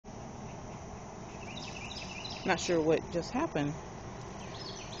Not sure what just happened.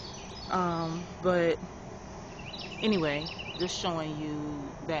 But anyway, just showing you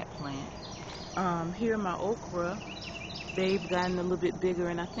that plant. Here my okra, they've gotten a little bit bigger,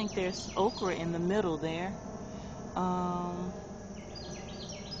 and I think there's okra in the middle there. Um,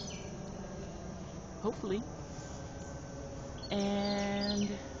 Hopefully. And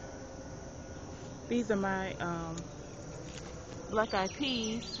these are my black-eyed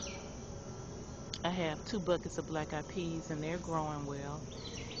peas. I have 2 buckets of black-eyed peas, and they're growing well.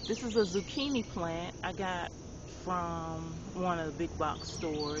 This is a zucchini plant I got from one of the big box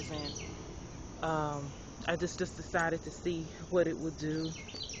stores, and I just decided to see what it would do.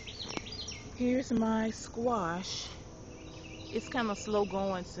 Here's my squash. It's kind of slow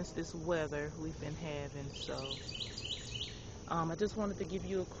going since this weather we've been having, so I just wanted to give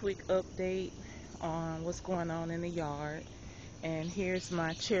you a quick update on what's going on in the yard. And here's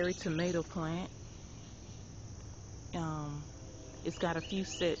my cherry tomato plant. It's got a few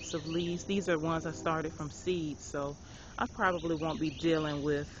sets of leaves. These are ones I started from seeds, so I probably won't be dealing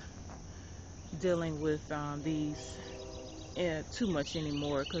with these too much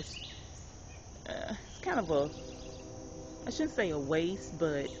anymore, because it's kind of a, I shouldn't say a waste,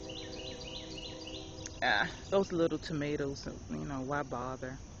 but those little tomatoes, why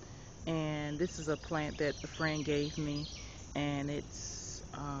bother? And this is a plant that a friend gave me, and it's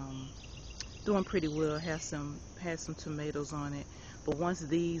doing pretty well. Has some tomatoes on it, but once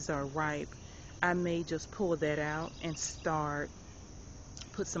these are ripe, I may just pull that out and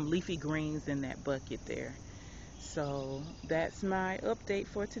put some leafy greens in that bucket there. So that's my update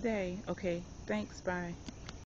for today. Okay, thanks, bye.